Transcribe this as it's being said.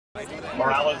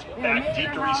Morales back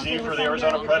deep to receive for the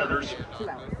Arizona Predators.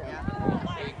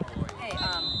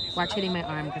 Watch hitting my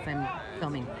arm because I'm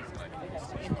filming.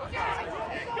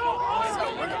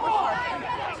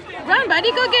 Run,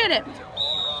 buddy, go get it.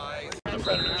 The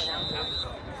Predators.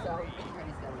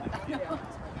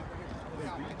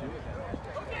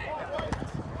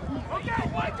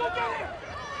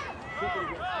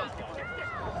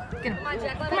 Get him.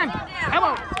 Come on. Come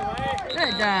on.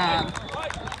 Good job.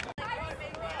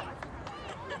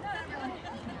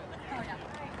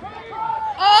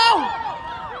 Oh!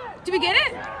 Did we get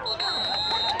it?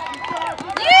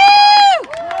 Yeah!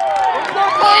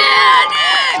 Yeah,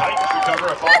 Nick! Titans recover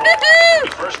a fumble.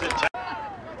 First and 10.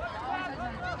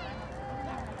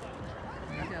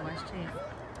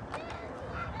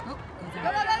 Go,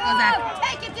 Zach.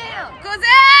 Take it down. Go,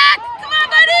 Zach. Come on,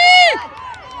 buddy.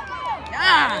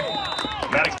 Yeah.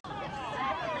 Maddox.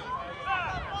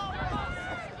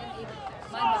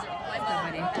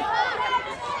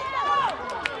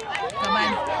 Come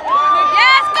on.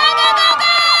 Yes, go, go, go,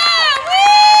 go.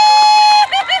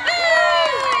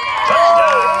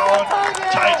 Touchdown,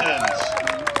 Titans.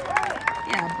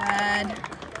 Yeah, bud.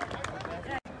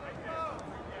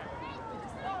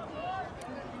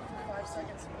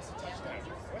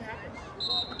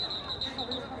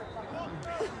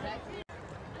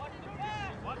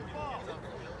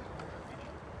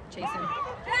 Chase him.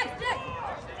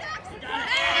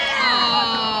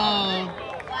 Oh,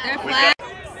 they're flat.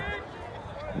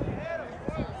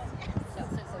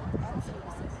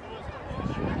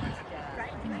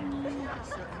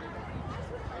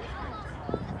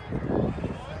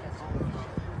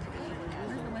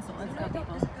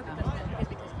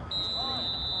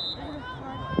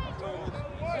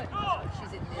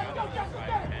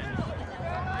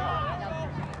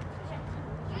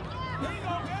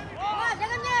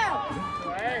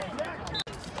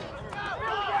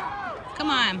 Come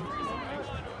on.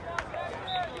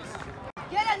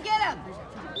 Get him, get him.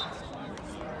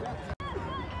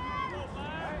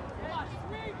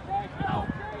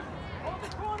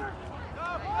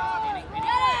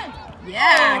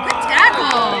 Yeah, good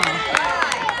tackle.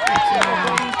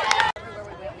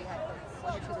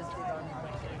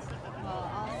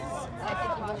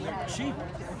 Cheap.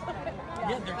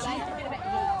 Yeah, they're cheap.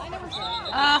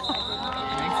 Oh.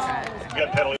 Good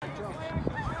penalty.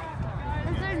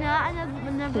 Is there not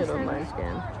another number 7? Mine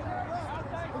scan.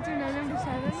 Is there not number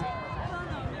 7?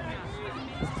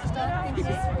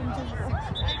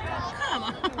 Come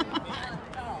on.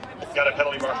 Got a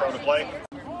penalty marker on the play.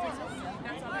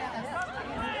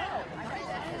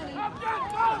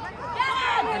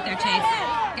 Get there, Chase.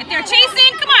 Get there,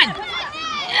 chasing. Come on.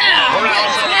 Yeah.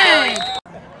 Morales. Good.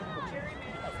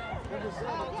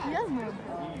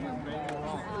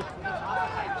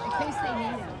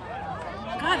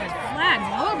 God, there's flags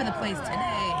all over the place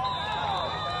today.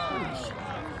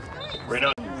 Right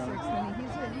on.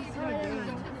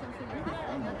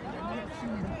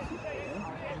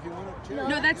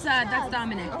 No, that's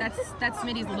Dominic. That's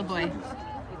Smitty's little boy.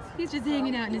 He's just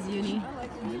hanging out in his uni.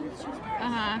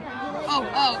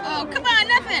 Oh, come on,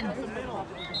 nothing.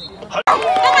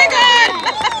 Oh my God!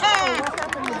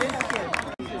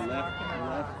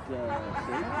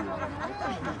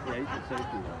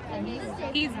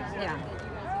 He's, yeah.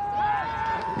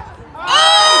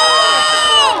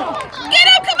 Oh! Get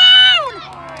him, come on!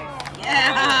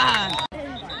 Yeah!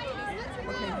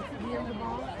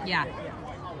 Yeah.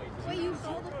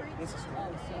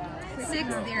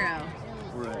 6-0.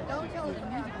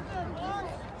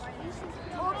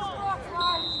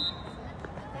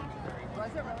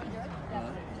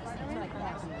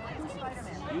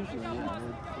 Usually, I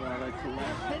like to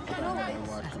watch the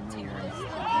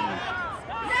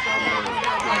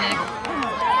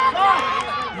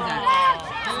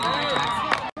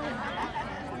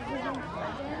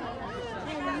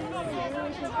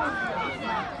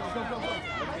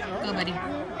Go, buddy.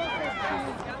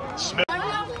 Smith.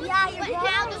 Yeah, you're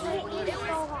down to 40.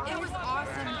 It was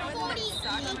awesome.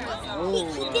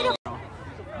 He did it.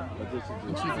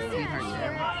 And she's a sweetheart,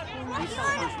 too.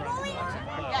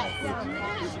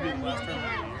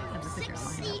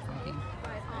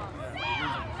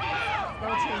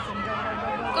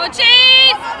 Go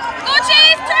Chase! Go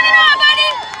Chase! Turn it on,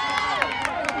 buddy!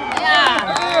 Yeah.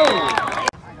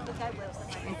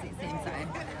 Same side.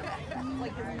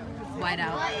 Wide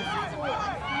out.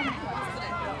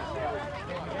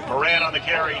 Moran on the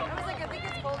carry.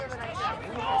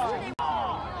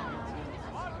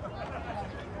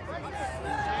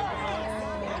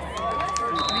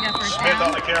 We got first Smith down.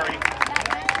 on the carry.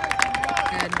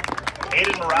 Good.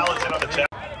 Aiden Morales in on the 10.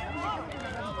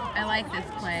 I like like this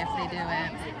play if they do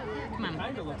it. Come on.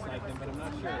 Kind of looks like them, but I'm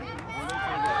not sure.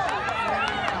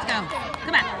 Let's go.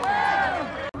 Come on.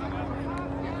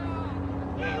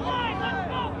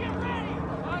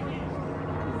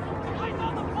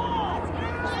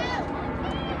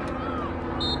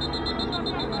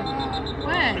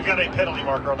 What? We've got a penalty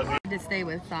marker on the field. To stay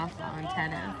with softball and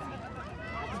tennis.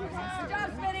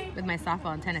 With my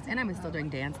softball and tennis. And I'm still doing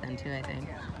dance then too, I think.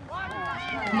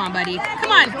 Come on, buddy.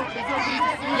 Come on.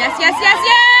 Yes, yes, yes,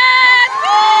 yes!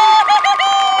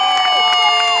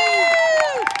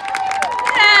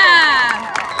 Yeah!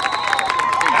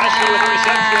 Ashley with the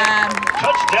reception.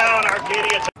 Touchdown,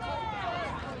 Arcadia.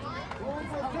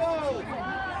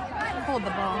 Hold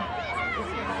the ball.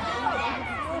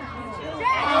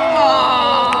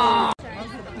 Oh.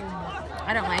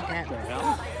 I don't like it.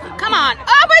 Come on.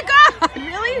 Oh my God.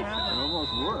 Really? It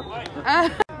almost worked.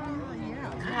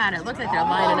 God, it looks like they're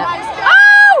lining up.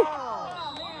 Oh!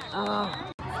 Oh!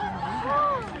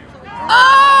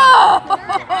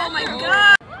 Oh my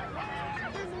God!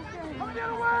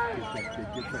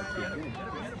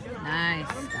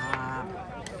 Nice. Stop.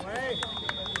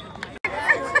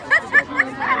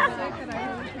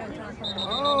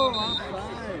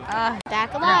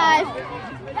 Back alive.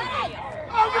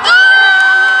 Oh!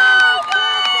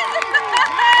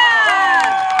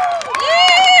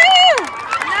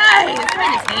 Nice.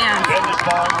 Right in his hands. Bendis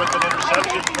Bond with an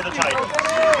interception for the Titans.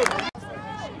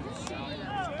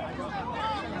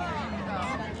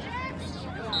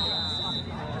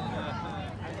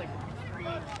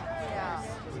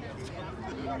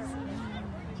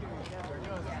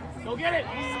 Go get it!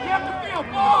 Get up the field!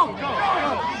 Boom! Go!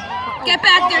 Get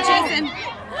back there, Jason.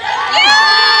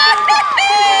 Yeah! Go,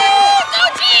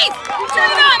 Cheese! Turn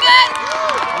it on, bud!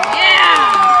 Yeah!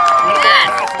 Yes!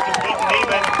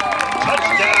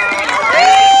 Touchdown!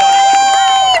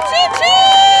 Choo choo!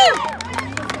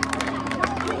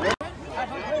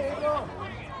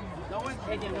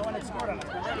 No one had scored on it.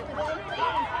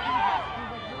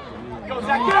 Go,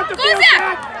 Zach! Get up the Go, field, Zach!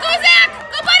 Go, Zach!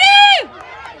 Go, buddy!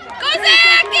 Go,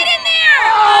 Zach! Get in there!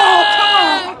 Oh,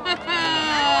 come on!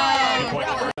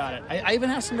 About it. I even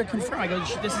asked him to confirm. I go,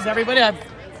 this is everybody.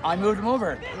 I moved him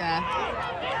over. Yeah.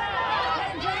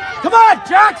 Come on,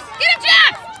 Jax! Get him,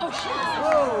 Jax! Oh, shit.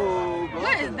 Whoa!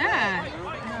 What is that?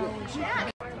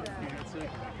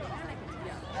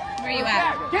 Where are you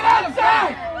at? Get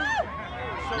outside!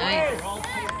 Nice.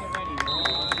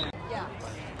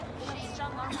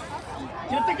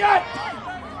 Get the gut!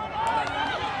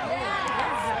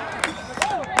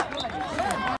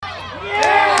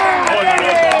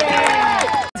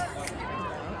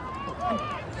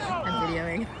 I'm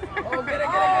videoing. Oh, get it!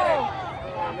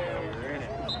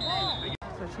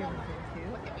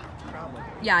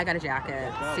 Yeah, I got a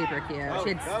jacket. Super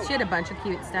cute. She had a bunch of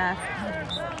cute stuff.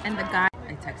 And the guy,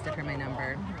 I texted her my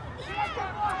number. Let's go,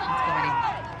 buddy.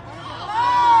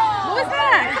 What was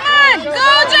that? Come on!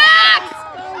 Go, Jax!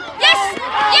 Yes!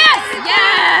 Yes!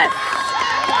 Yes!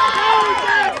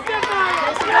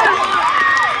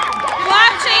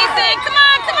 Block chasing! Come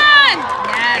on! Come on!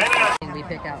 Yes! We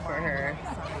pick out for her.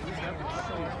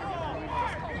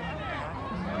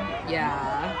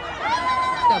 Yeah.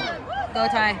 Let's go. Go,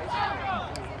 Ty.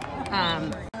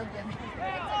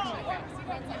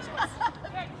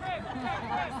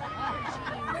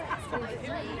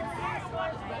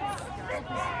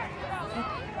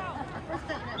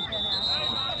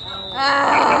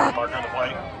 Marker on the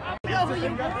play.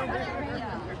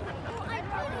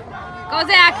 Go,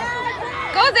 Zach!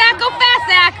 Go, Zach! Go fast,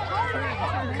 Zach!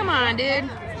 Come on, dude.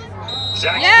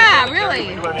 Zach Yeah, Smith, really.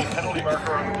 We do have a penalty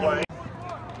marker on the play.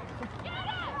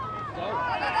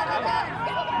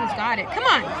 Who's got it? Come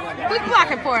on! Who's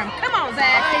blocking for him? Come on,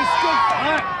 Zach!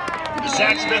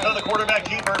 Zach Smith on the quarterback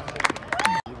keeper.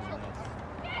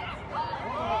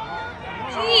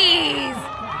 Jeez!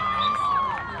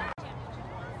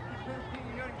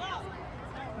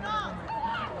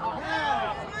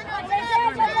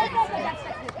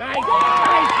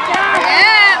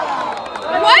 Yeah!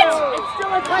 What?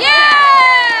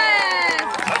 Yes!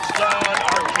 Touchdown,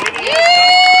 Arcadia.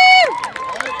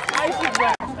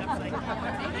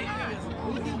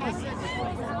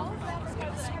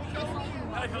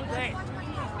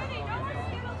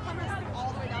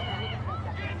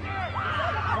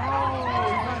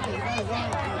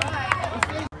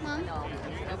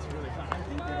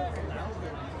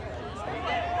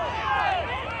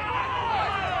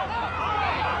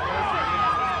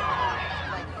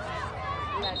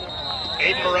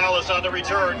 Aiden Morales on the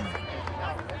return.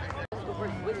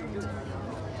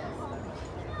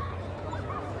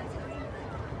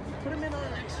 Put him in on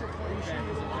an extra play. As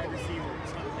a wide receiver or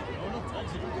something.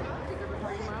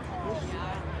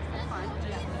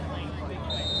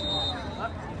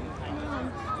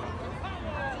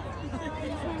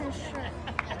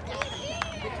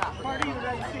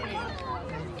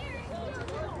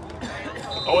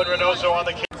 Owen Reynoso on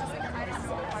the kick.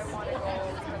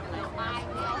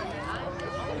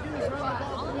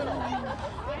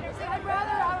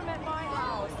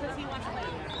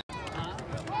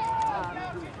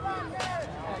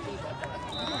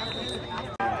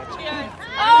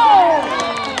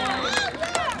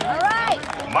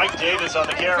 Mike Davis on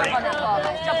the carry.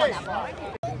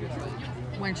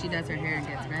 When she does her hair and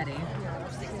gets ready.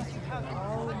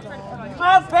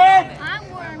 I'm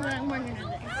working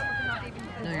on this.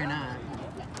 No, you're not.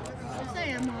 I'm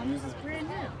saying, Mom, this is brand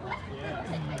new.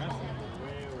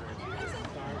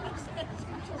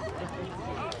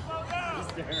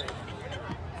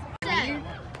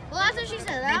 Well, that's what she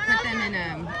said. They put them in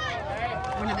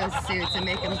one of those suits and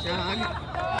make them jog.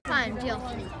 Fine, deal.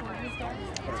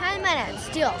 10 minutes,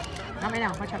 deal. Not right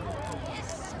now, watch out.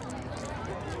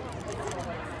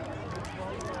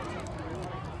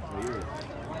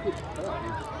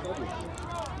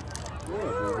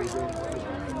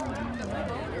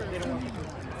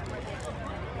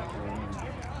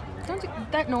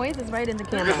 That noise is right in the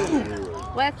camera.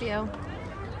 Bless you.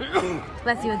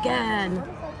 Bless you again.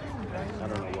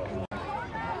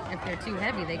 If they're too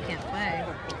heavy, they can't play.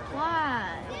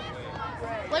 Why?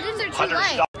 What is there too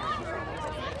light?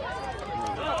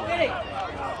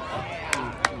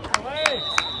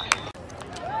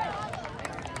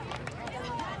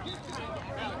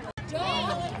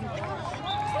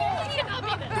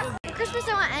 Christmas,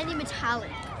 I want any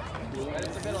metallic.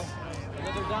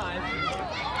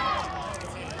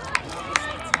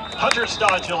 Hunter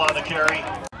Stodgill on the carry.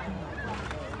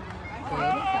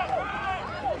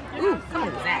 Ooh, come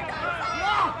on, Zach.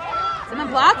 Someone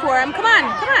block for him. Come on,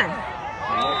 come on.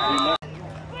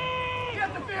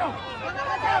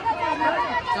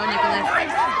 Go, Nicholas.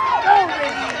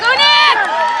 Go, Nick!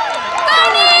 Go,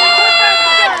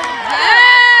 Nick!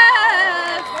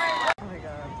 Yes! Oh my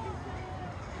God.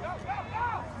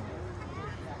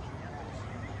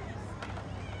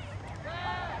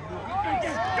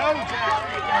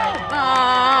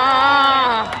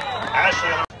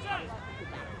 Ashley.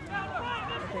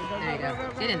 There you go.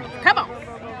 Get in there. Come on.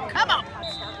 Come on.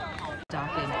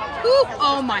 Docking. Ooh,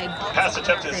 oh my. Pass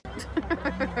attempted.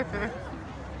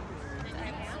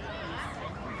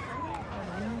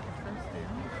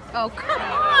 Oh, come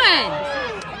on!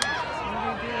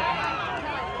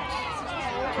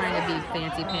 Trying to be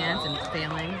fancy pants and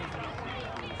failing.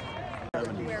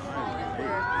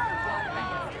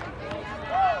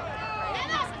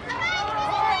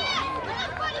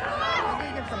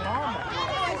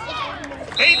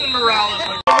 Aiden Morales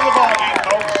with the ball game,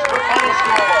 folks. The final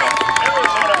score: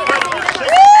 Arizona Predators 6,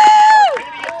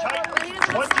 Arcadia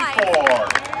Titans 24.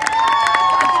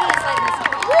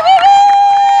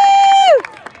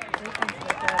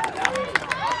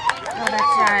 Oh,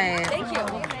 that's right. Thank you.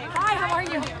 Hi, how are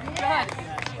you? Good.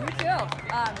 You too.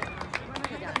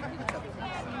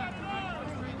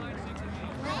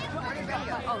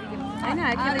 I know,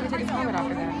 I can't even take his helmet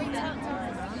off of that.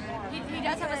 He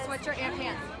does have a sweatshirt and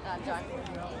pants, John.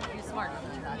 He's smart.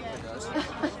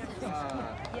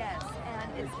 Yes,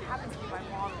 and it happens to be my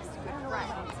mom's good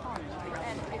friend.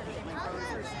 And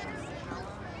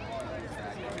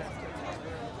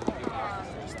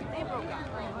they broke up.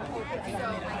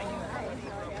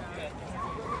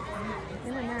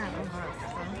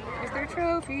 Here's their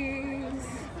trophies.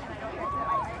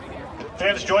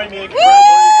 Fans, join me in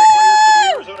congratulating the players for the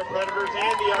Arizona Predators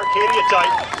and the Arcadia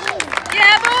Titans.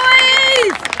 Yeah,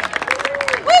 boys!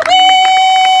 Woo-hoo!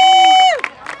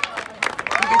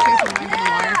 You can show some under the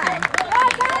water thing.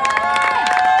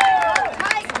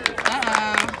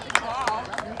 Uh-oh.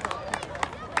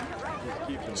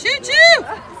 Choo-choo!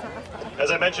 As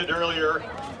I mentioned earlier,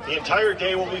 the entire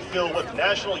day will be filled with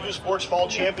National Youth Sports Fall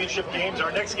Championship games.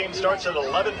 Our next game starts at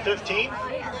 11:15.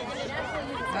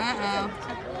 Uh-oh.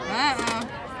 Uh-oh.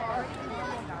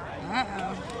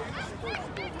 Uh-oh.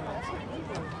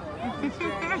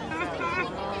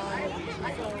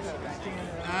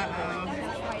 Uh-oh.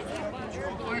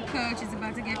 Poor coach is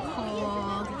about to get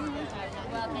cold.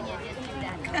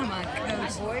 Come on,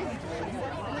 coach.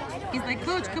 He's like,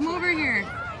 Coach, come over here.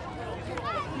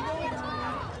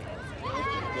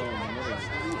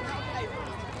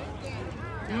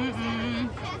 Mm-mm.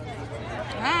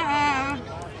 Uh-oh.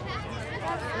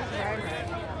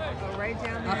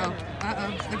 Uh-oh. Uh-oh.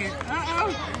 Look at uh-oh.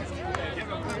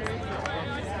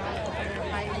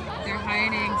 They're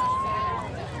hiding.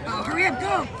 Oh, hurry up,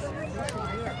 go!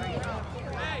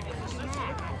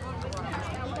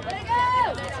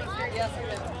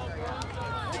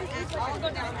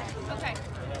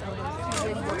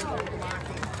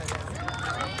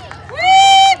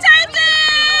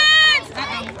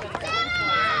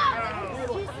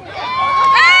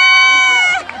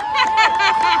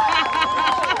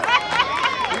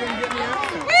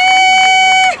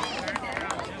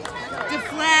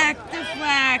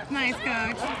 nice,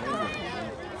 Coach.